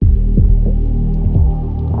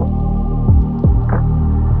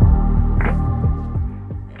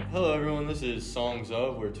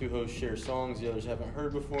where two hosts share songs the others haven't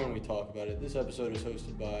heard before and we talk about it. This episode is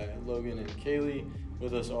hosted by Logan and Kaylee.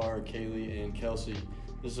 With us are Kaylee and Kelsey.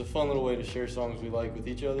 This is a fun little way to share songs we like with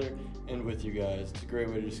each other and with you guys. It's a great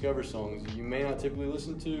way to discover songs that you may not typically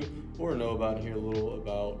listen to or know about and hear a little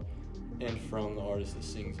about and from the artist that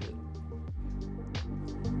sings it.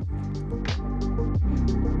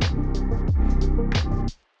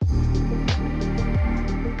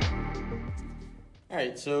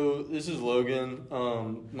 Alright, so this is Logan.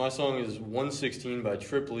 My song is 116 by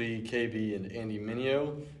Triply, KB, and Andy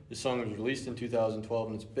Mineo. This song was released in 2012,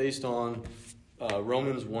 and it's based on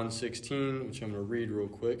Romans 1:16, which I'm going to read real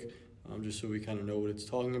quick, just so we kind of know what it's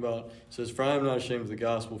talking about. It says, "For I am not ashamed of the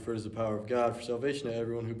gospel, for it is the power of God for salvation to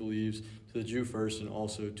everyone who believes, to the Jew first and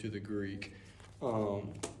also to the Greek."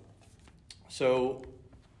 So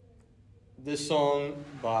this song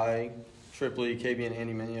by Triply, KB, and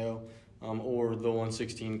Andy Mineo, or the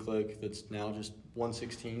 116 clique that's now just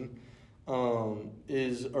 116,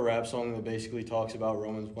 is a rap song that basically talks about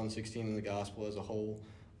Romans 1:16 and the gospel as a whole.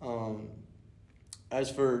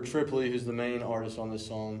 As for Triply, who's the main artist on this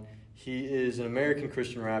song, he is an American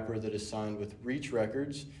Christian rapper that is signed with Reach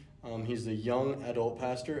Records. He's the young adult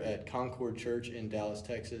pastor at Concord Church in Dallas,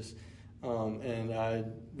 Texas. And I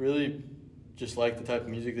really just like the type of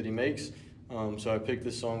music that he makes. So I picked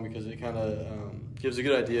this song because it kind of gives a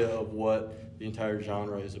good idea of what the entire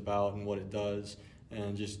genre is about and what it does,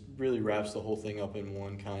 and just really wraps the whole thing up in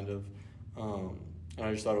one kind of. And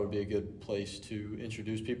I just thought it would be a good place to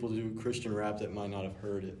introduce people to Christian rap that might not have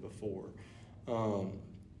heard it before.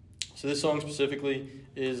 So this song specifically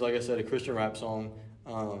is, like I said, a Christian rap song,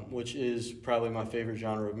 which is probably my favorite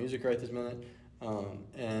genre of music right this minute.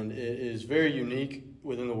 And it is very unique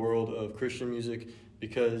within the world of Christian music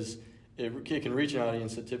because it can reach an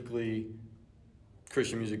audience that typically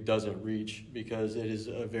Christian music doesn't reach, because it is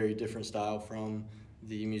a very different style from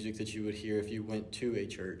the music that you would hear if you went to a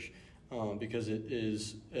church, because it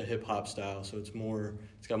is a hip-hop style, so it's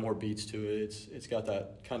got more beats to it. It's got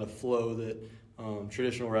that kind of flow that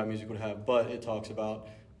traditional rap music would have, but it talks about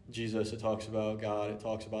Jesus, it talks about God, it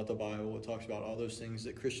talks about the Bible, it talks about all those things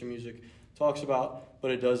that Christian music talks about,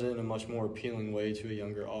 but it does it in a much more appealing way to a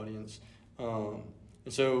younger audience. And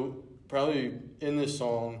so probably in this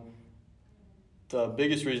song, the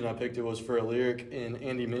biggest reason I picked it was for a lyric in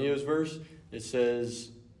Andy Mineo's verse. It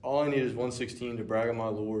says, "All I need is 116 to brag on my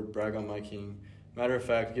Lord, brag on my King. Matter of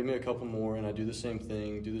fact, give me a couple more and I do the same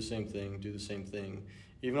thing, do the same thing, do the same thing.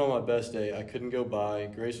 Even on my best day, I couldn't go by.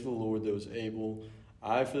 Grace of the Lord that was able.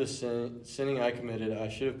 I, for the sinning I committed, I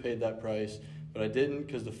should have paid that price, but I didn't,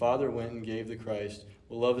 because the Father went and gave the Christ.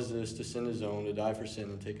 What love is this, to send his own, to die for sin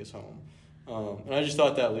and take us home." And I just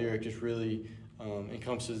thought that lyric just really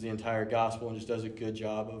encompasses the entire gospel and just does a good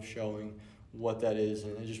job of showing what that is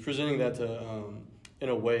and just presenting that to in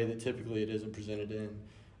a way that typically it isn't presented in.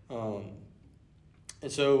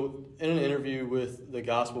 And so in an interview with the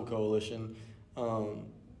Gospel Coalition,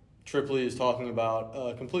 Triply is talking about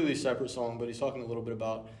a completely separate song, but he's talking a little bit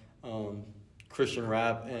about Christian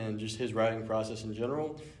rap and just his writing process in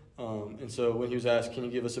general. And so when he was asked, "Can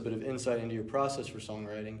you give us a bit of insight into your process for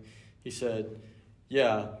songwriting?" he said,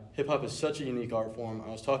 "Yeah, hip-hop is such a unique art form. I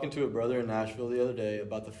was talking to a brother in Nashville the other day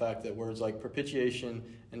about the fact that words like propitiation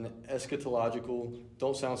and eschatological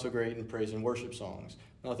don't sound so great in praise and worship songs.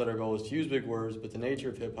 Not that our goal is to use big words, but the nature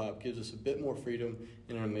of hip-hop gives us a bit more freedom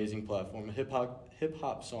and an amazing platform. A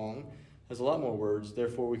hip-hop song has a lot more words,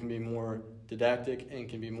 therefore we can be more didactic and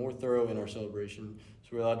can be more thorough in our celebration, so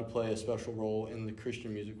we're allowed to play a special role in the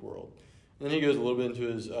Christian music world." And then he goes a little bit into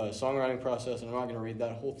his songwriting process, and I'm not going to read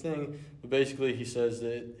that whole thing, but basically he says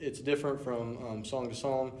that it's different from song to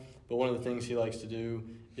song, but one of the things he likes to do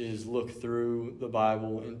is look through the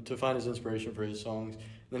Bible and to find his inspiration for his songs. And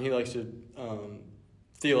then he likes to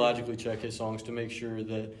theologically check his songs to make sure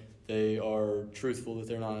that they are truthful, that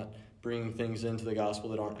they're not bringing things into the gospel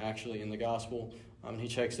that aren't actually in the gospel. He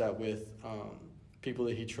checks that with people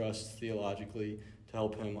that he trusts theologically to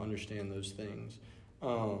help him understand those things.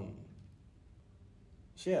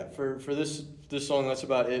 So yeah, for this song, that's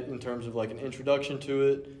about it in terms of like an introduction to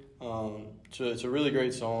it. So it's a really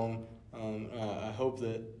great song. I hope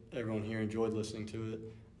that everyone here enjoyed listening to it.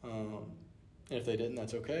 And if they didn't,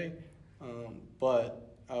 that's okay.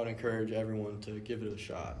 But I would encourage everyone to give it a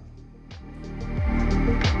shot.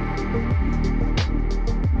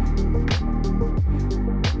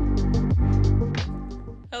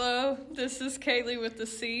 Hello, this is Kaylee with the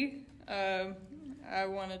C. I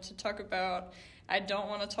wanted to talk about I Don't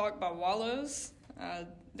Want to Talk by Wallows.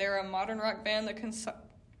 They're a modern rock band that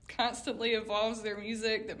constantly evolves their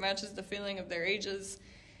music that matches the feeling of their ages.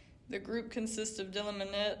 The group consists of Dylan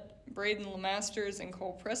Minnette, Braden Lemasters and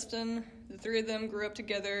Cole Preston. The three of them grew up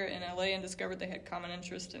together in LA and discovered they had common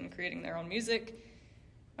interest in creating their own music.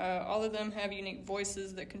 All of them have unique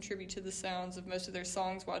voices that contribute to the sounds of most of their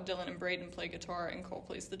songs, while Dylan and Braden play guitar and Cole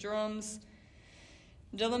plays the drums.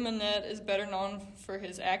 Dylan Minnette is better known for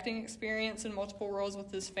his acting experience in multiple roles,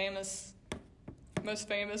 with his most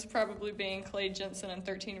famous probably being Clay Jensen in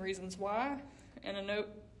 13 Reasons Why, and a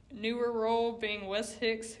newer role being Wes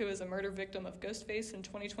Hicks, who is a murder victim of Ghostface in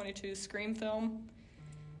 2022's Scream film.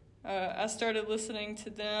 I started listening to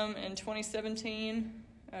them in 2017.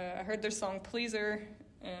 I heard their song Pleaser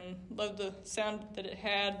and loved the sound that it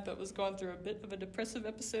had, but was going through a bit of a depressive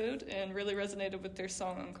episode and really resonated with their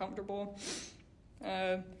song Uncomfortable.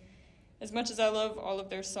 As much as I love all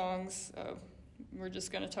of their songs, we're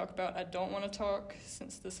just going to talk about I Don't Want to Talk,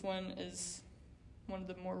 since this one is one of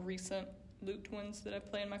the more recent looped ones that I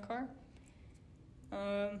play in my car.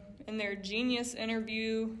 In their Genius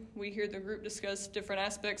interview, we hear the group discuss different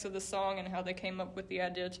aspects of the song and how they came up with the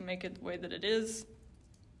idea to make it the way that it is.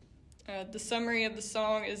 The summary of the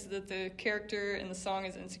song is that the character in the song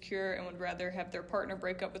is insecure and would rather have their partner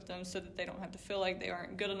break up with them so that they don't have to feel like they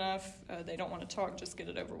aren't good enough. They don't want to talk, just get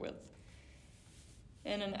it over with.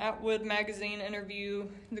 In an Atwood magazine interview,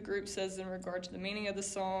 the group says in regard to the meaning of the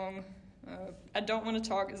song, I Don't Want to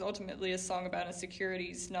Talk is ultimately a song about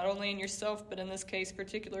insecurities, not only in yourself, but in this case,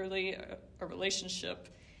 particularly a relationship.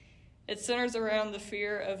 It centers around the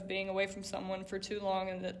fear of being away from someone for too long,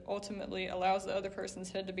 and that ultimately allows the other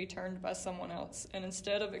person's head to be turned by someone else. And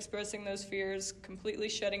instead of expressing those fears, completely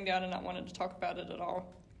shutting down and not wanting to talk about it at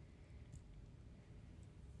all.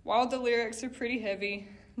 While the lyrics are pretty heavy,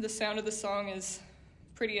 the sound of the song is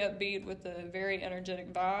pretty upbeat with a very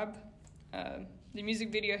energetic vibe. The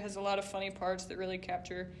music video has a lot of funny parts that really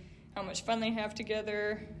capture how much fun they have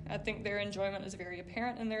together. I think their enjoyment is very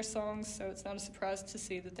apparent in their songs, so it's not a surprise to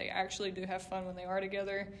see that they actually do have fun when they are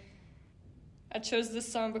together. I chose this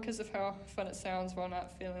song because of how fun it sounds while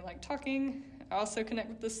not feeling like talking. I also connect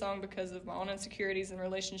with this song because of my own insecurities in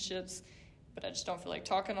relationships, but I just don't feel like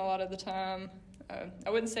talking a lot of the time. I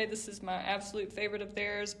wouldn't say this is my absolute favorite of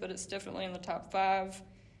theirs, but it's definitely in the top 5.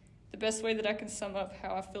 The best way that I can sum up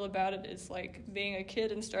how I feel about it is like being a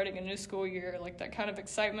kid and starting a new school year, like that kind of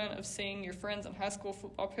excitement of seeing your friends in high school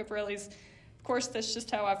football pep rallies. Of course, that's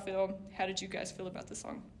just how I feel. How did you guys feel about the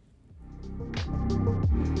song?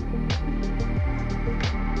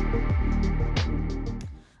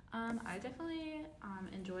 I definitely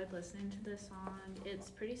enjoyed listening to this song. It's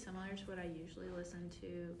pretty similar to what I usually listen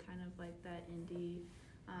to, kind of like that indie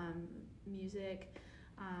music.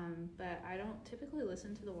 But I don't typically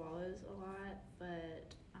listen to the Wallows a lot,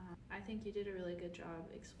 but I think you did a really good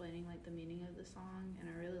job explaining like the meaning of the song, and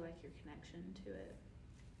I really like your connection to it.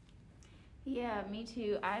 Yeah, me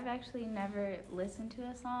too. I've actually never listened to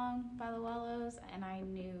a song by the Wallows, and I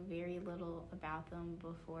knew very little about them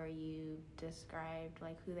before you described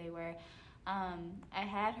like who they were. I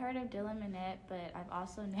had heard of Dylan Minnette, but I've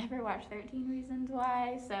also never watched 13 Reasons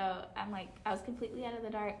Why, so I was completely out of the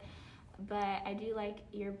dark. But I do like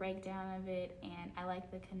your breakdown of it, and I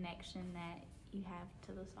like the connection that you have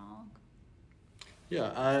to the song.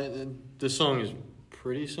 Yeah, the song is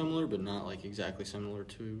pretty similar, but not like exactly similar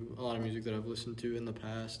to a lot of music that I've listened to in the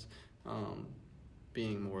past,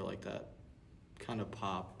 being more like that kind of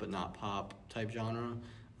pop, but not pop type genre.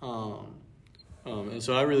 And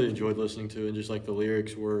so I really enjoyed listening to it, and just like the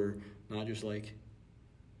lyrics were not just like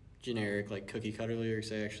generic, like cookie cutter lyrics.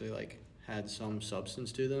 They actually like had some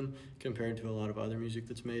substance to them compared to a lot of other music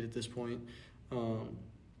that's made at this point. And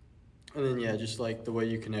then, yeah, just like the way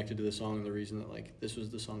you connected to the song and the reason that like this was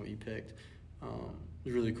the song that you picked, it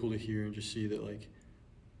was really cool to hear and just see that like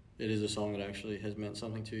it is a song that actually has meant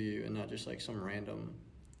something to you and not just like some random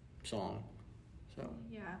song. So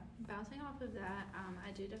yeah, bouncing off of that,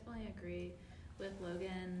 I do definitely agree with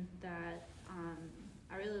Logan that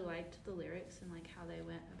I really liked the lyrics and like how they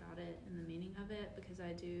went about it and the meaning of it, because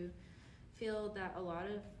I do feel that a lot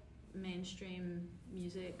of mainstream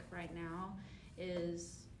music right now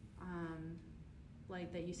is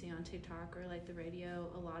like that you see on TikTok or like the radio.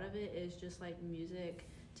 A lot of it is just like music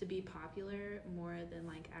to be popular more than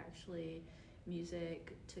like actually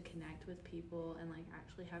music to connect with people and like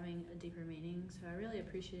actually having a deeper meaning. So I really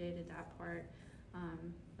appreciated that part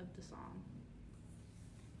of the song.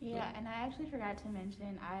 Yeah, and I actually forgot to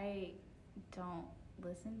mention, I don't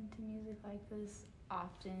listen to music like this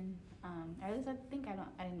often. Or at least I think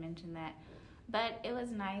I didn't mention that. But it was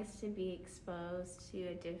nice to be exposed to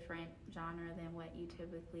a different genre than what you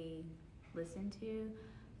typically listen to.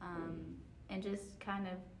 And just kind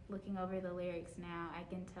of looking over the lyrics now, I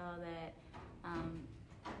can tell that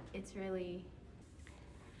it's really...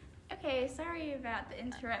 Okay, sorry about the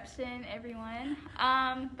interruption, everyone.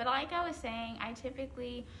 But like I was saying, I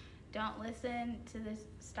typically don't listen to this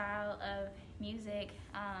style of music,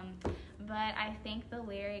 but I think the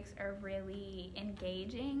lyrics are really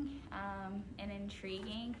engaging and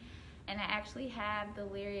intriguing. And I actually have the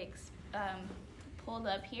lyrics pulled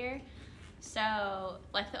up here. So,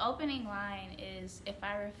 like, the opening line is, if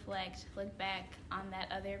I reflect, look back on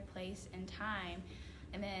that other place and time.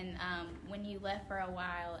 And then when you left for a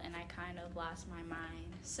while and I kind of lost my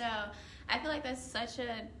mind. So I feel like that's such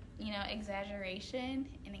a, exaggeration,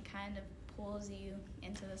 and it kind of pulls you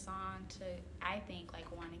into the song to, I think,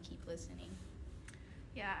 like, want to keep listening.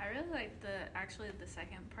 Yeah, I really like the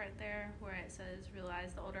second part there where it says,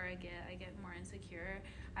 realize the older I get more insecure.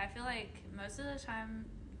 I feel like most of the time,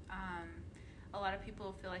 a lot of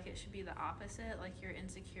people feel like it should be the opposite, like you're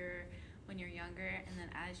insecure when you're younger, and then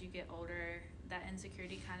as you get older, that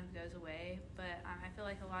insecurity kind of goes away. But I feel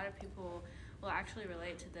like a lot of people will actually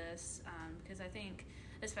relate to this because I think,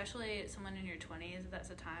 especially someone in your 20s,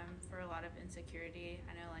 that's a time for a lot of insecurity.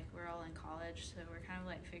 I know, like, we're all in college, so we're kind of,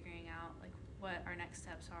 like, figuring out, like, what our next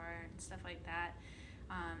steps are and stuff like that.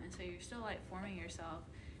 And so you're still, like, forming yourself.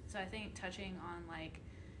 So I think touching on, like,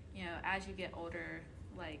 as you get older,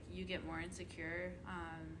 like, you get more insecure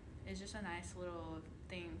is just a nice little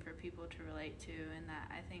thing for people to relate to, and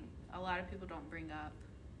that I think a lot of people don't bring up.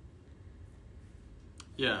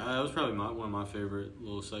 Yeah, that was probably one of my favorite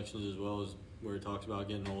little sections as well, is where it talks about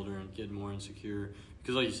getting older and getting more insecure.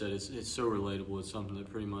 Because like you said, it's so relatable. It's something that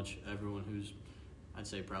pretty much everyone who's, I'd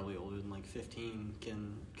say, probably older than like 15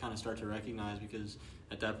 can kind of start to recognize, because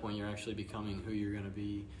at that point you're actually becoming who you're going to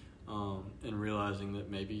be, and realizing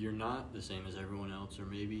that maybe you're not the same as everyone else, or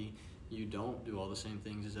maybe you don't do all the same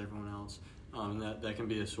things as everyone else. And that can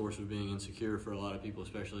be a source of being insecure for a lot of people,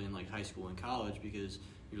 especially in like high school and college, because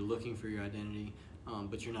you're looking for your identity,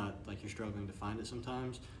 but you're not, like, you're struggling to find it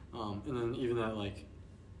sometimes. And then even that, like,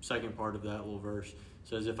 second part of that little verse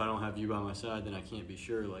says, if I don't have you by my side, then I can't be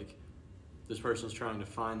sure. Like, this person's trying to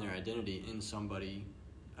find their identity in somebody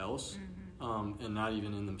else, and not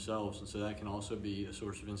even in themselves. And so that can also be a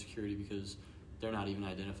source of insecurity, because they're not even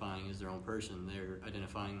identifying as their own person. They're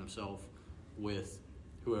identifying themselves with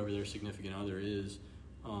whoever their significant other is.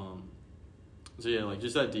 So yeah, like,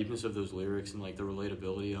 just that deepness of those lyrics and, like, the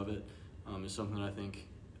relatability of it is something that I think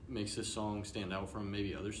makes this song stand out from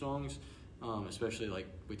maybe other songs, especially, like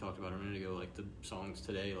we talked about a minute ago, like, the songs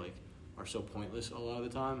today, like, are so pointless a lot of the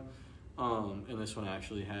time, and this one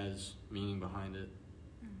actually has meaning behind it.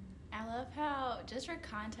 I love how, just for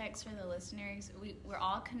context for the listeners, we're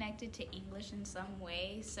all connected to English in some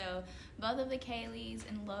way. So both of the Kayleys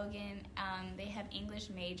and Logan, they have English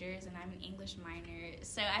majors, and I'm an English minor.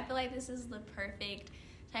 So I feel like this is the perfect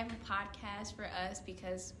type of podcast for us,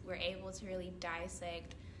 because we're able to really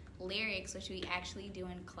dissect lyrics, which we actually do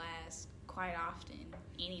in class quite often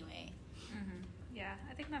anyway. Yeah,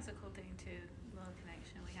 I think that's a cool thing too, the little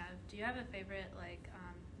connection we have. Do you have a favorite, like,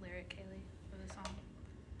 lyric, Kaylee, for the song?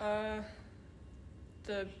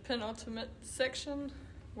 The penultimate section,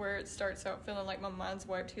 where it starts out feeling like my mind's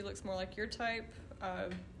wiped, he looks more like your type,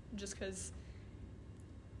 just because,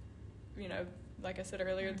 like I said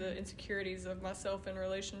earlier, the insecurities of myself in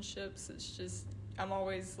relationships, it's just, I'm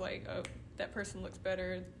always like, oh, that person looks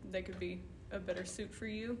better, they could be a better suit for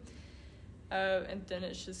you, and then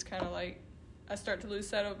it's just kind of like, I start to lose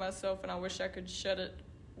sight of myself, and I wish I could shut it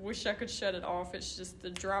off. It's just the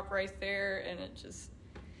drop right there, and it's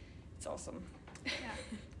awesome. Yeah,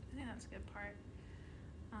 I think that's a good part.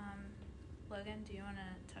 Logan, do you want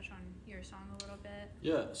to touch on your song a little bit?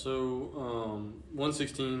 Yeah, so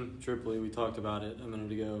 116 Tripoli, we talked about it a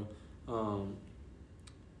minute ago.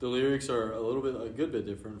 The lyrics are a good bit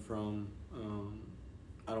different from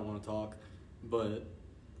I Don't Want to Talk, but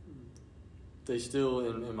they still,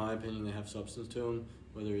 in my opinion, they have substance to them,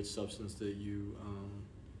 whether it's substance that you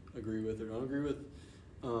agree with or don't agree with.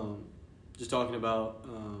 Just talking about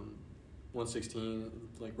 116,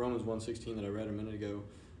 like Romans 1:16 that I read a minute ago,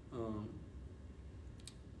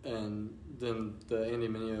 and then the Andy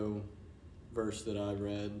Mineo verse that I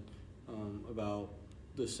read about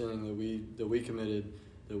the sinning that we committed,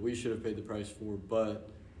 that we should have paid the price for, but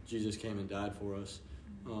Jesus came and died for us,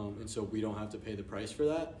 and so we don't have to pay the price for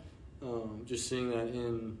that. Just seeing that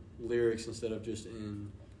in lyrics instead of just in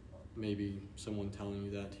maybe someone telling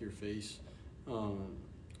you that to your face,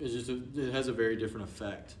 it has a very different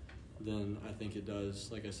effect than I think it does,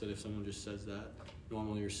 like I said, if someone just says that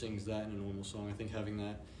normally or sings that in a normal song. I think having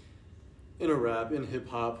that in a rap, in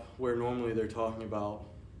hip-hop, where normally they're talking about,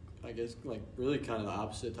 I guess, like, really kind of the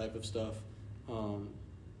opposite type of stuff,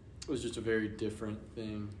 was just a very different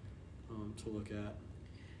thing to look at.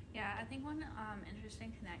 Yeah, I think one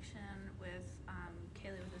interesting connection with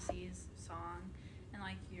Kaylee with a C's song and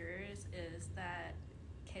like yours is that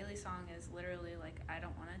Kaylee's song is literally like I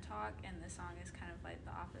don't want to talk, and this song is kind of like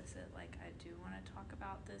the opposite. Like I do want to talk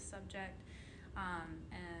about this subject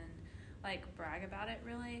and like brag about it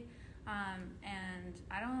really. And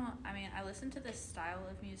I listen to this style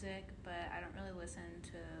of music, but I don't really listen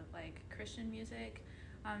to like Christian music.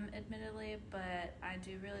 Admittedly, but I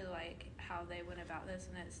do really like how they went about this,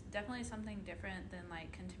 and it's definitely something different than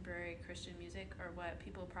like contemporary Christian music or what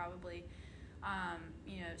people probably,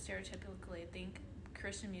 stereotypically think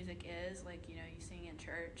Christian music is. Like, you sing in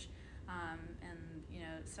church,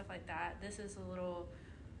 and stuff like that. This is a little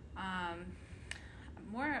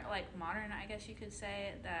more like modern, I guess you could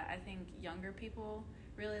say, that I think younger people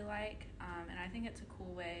really like, and I think it's a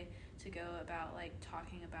cool way to go about like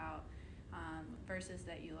talking about verses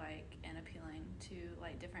that you like and appealing to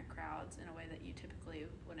like different crowds in a way that you typically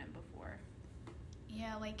wouldn't before.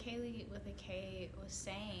 Yeah, like Kaylee with a K was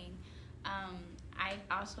saying, I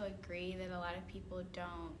also agree that a lot of people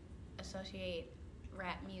don't associate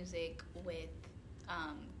rap music with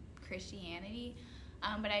Christianity,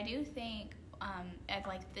 but I do think at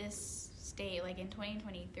like this state, like in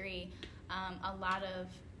 2023, a lot of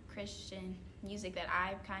Christian music that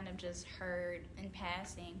I've kind of just heard in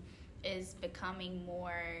passing is becoming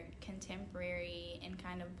more contemporary and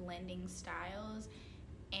kind of blending styles.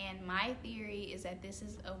 And my theory is that this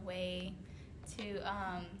is a way to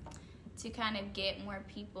kind of get more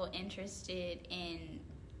people interested in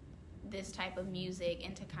this type of music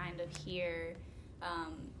and to kind of hear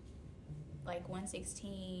like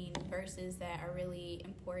 116 verses that are really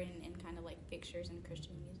important and kind of like fixtures in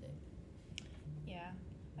Christian music. Yeah,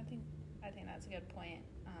 I think that's a good point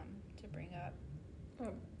to bring up.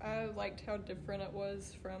 I liked how different it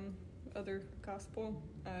was from other gospel,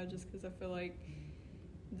 just because I feel like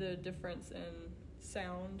the difference in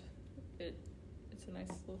sound, it's a nice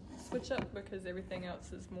little switch up, because everything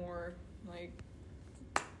else is more like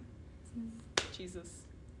Jesus.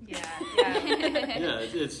 Yeah. Yeah,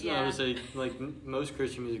 it's Yeah. I would say like most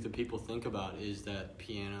Christian music that people think about is that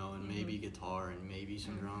piano and maybe guitar and maybe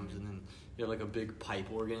some drums, and then you have like a big pipe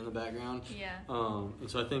organ in the background. Yeah. And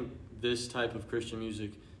so I think this type of Christian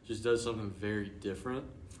music just does something very different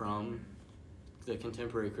from the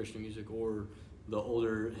contemporary Christian music or the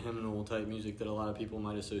older hymnal type music that a lot of people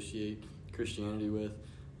might associate Christianity with.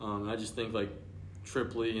 I just think like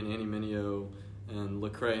Tripley and Andy Mineo and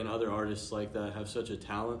Lecrae and other artists like that have such a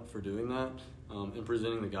talent for doing that, and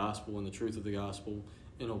presenting the gospel and the truth of the gospel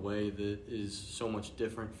in a way that is so much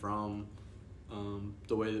different from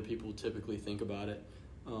the way that people typically think about it,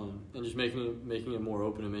 and just making it more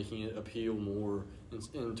open and making it appeal more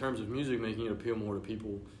in terms of music, making it appeal more to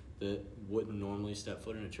people that wouldn't normally step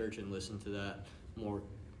foot in a church and listen to that more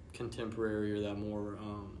contemporary or that more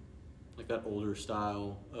like that older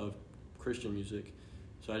style of Christian music.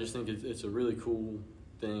 So I just think it's a really cool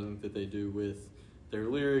thing that they do with their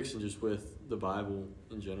lyrics and just with the Bible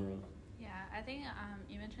in general. Yeah, I think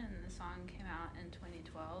you mentioned the song came out in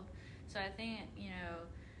 2012, so I think,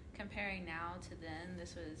 comparing now to then,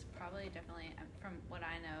 this was probably definitely, from what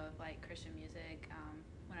I know of like Christian music,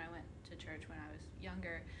 when I went to church when I was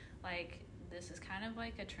younger, like this is kind of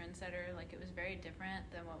like a trendsetter. Like it was very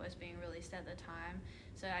different than what was being released at the time.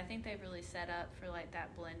 So I think they've really set up for like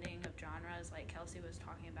that blending of genres like Kelsey was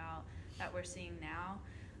talking about that we're seeing now.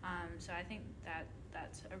 So I think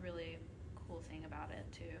that's a really cool thing about it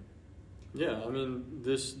too. Yeah, I mean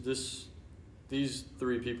these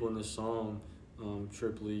three people in this song,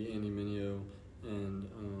 Tripley, Andy Mineo, and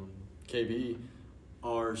KB,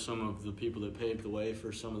 are some of the people that paved the way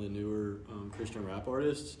for some of the newer Christian rap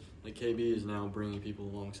artists. Like KB is now bringing people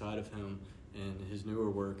alongside of him and his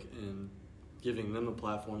newer work and giving them a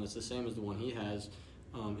platform that's the same as the one he has,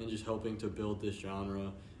 and just helping to build this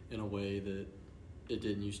genre in a way that it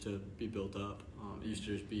didn't used to be built up. It used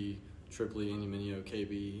to just be Tripley, Andy Mineo,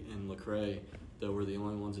 KB, and Lecrae that were the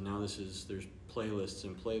only ones, and now there's playlists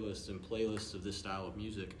and playlists and playlists of this style of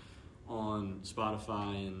music on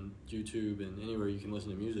Spotify and YouTube and anywhere you can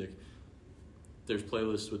listen to music. There's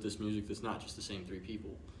playlists with this music that's not just the same three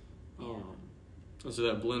people. And so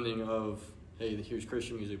that blending of, hey, here's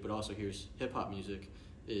Christian music, but also here's hip-hop music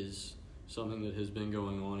is something that has been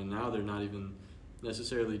going on. And now they're not even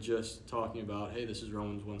necessarily just talking about, hey, this is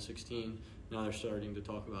Romans 1:16. Now they're starting to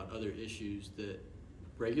talk about other issues that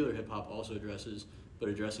regular hip-hop also addresses, but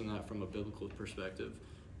addressing that from a biblical perspective.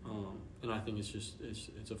 And I think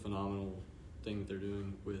it's a phenomenal thing that they're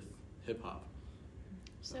doing with hip-hop.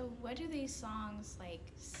 So what do these songs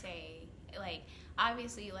like say? Like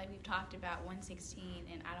obviously, like we've talked about, 116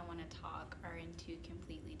 and I Don't Want to Talk are in two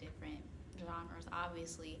completely different genres,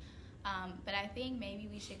 obviously. But I think maybe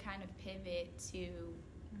we should kind of pivot to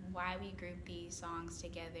why we group these songs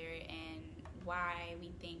together and why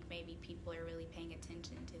we think maybe people are really paying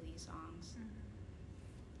attention to these songs.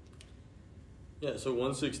 Yeah, so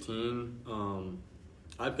 116,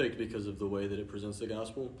 I picked because of the way that it presents the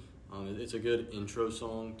gospel. It's a good intro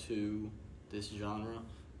song to this genre.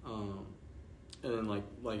 And then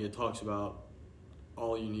like it talks about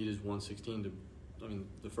all you need is 116 to,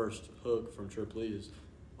 the first hook from Trip Lee is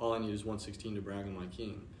all I need is 116 to brag on my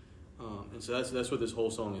king. And so that's what this whole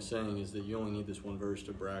song is saying, is that you only need this one verse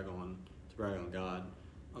to brag on God.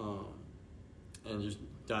 And just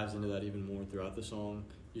dives into that even more throughout the song,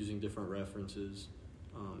 using different references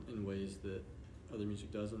in ways that other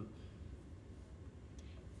music doesn't.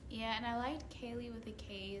 Yeah, and I liked Kaylee with the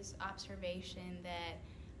K's observation that,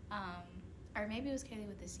 or maybe it was Kaylee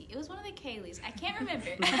with the C. It was one of the Kayleys. I can't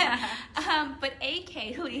remember. But a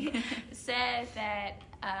Kaylee said that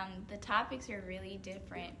the topics are really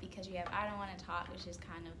different because you have I Don't Want to Talk, which is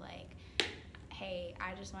kind of like, hey,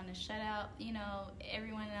 I just want to shut out,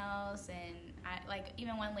 everyone else. And I like,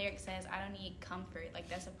 even one lyric says, I don't need comfort. Like,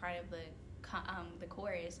 that's a part of the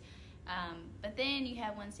chorus. But then you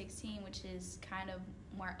have 116, which is kind of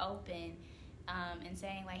more open, and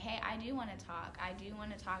saying like, hey, I do want to talk. I do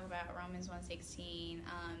want to talk about Romans 1:16.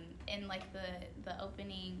 In like the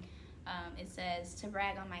opening, it says to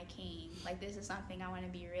brag on my king. Like, this is something I want to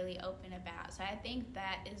be really open about. So I think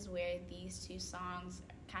that is where these two songs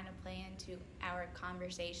kind of play into our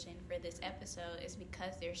conversation for this episode, is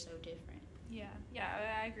because they're so different. Yeah,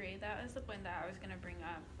 I agree. That was the point that I was going to bring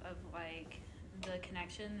up of like the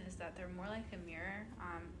connection is that they're more like a mirror.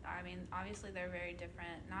 Obviously they're very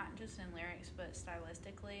different, not just in lyrics, but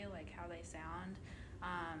stylistically, like how they sound.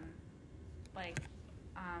 I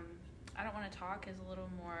Don't Want to Talk is a little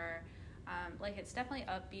more, it's definitely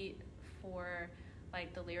upbeat for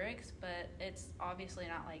like the lyrics, but it's obviously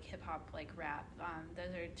not like hip hop, like rap.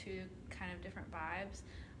 Those are two kind of different vibes.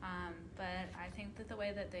 But I think that the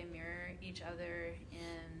way that they mirror each other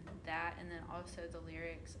in that, and then also the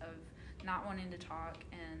lyrics of not wanting to talk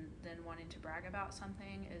and then wanting to brag about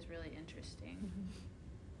something, is really interesting.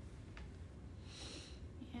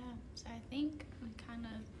 Yeah, so I think we kind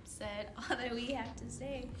of said all that we have to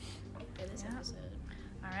say for this episode.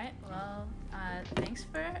 All right, well, thanks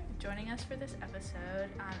for joining us for this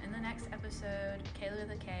episode. In the next episode, Kayla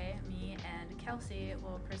with a K, me, and Kelsey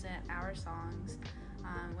will present our songs,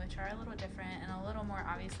 which are a little different and a little more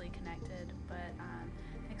obviously connected. But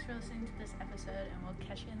thanks for listening to this episode, and we'll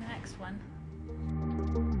catch you in the next one.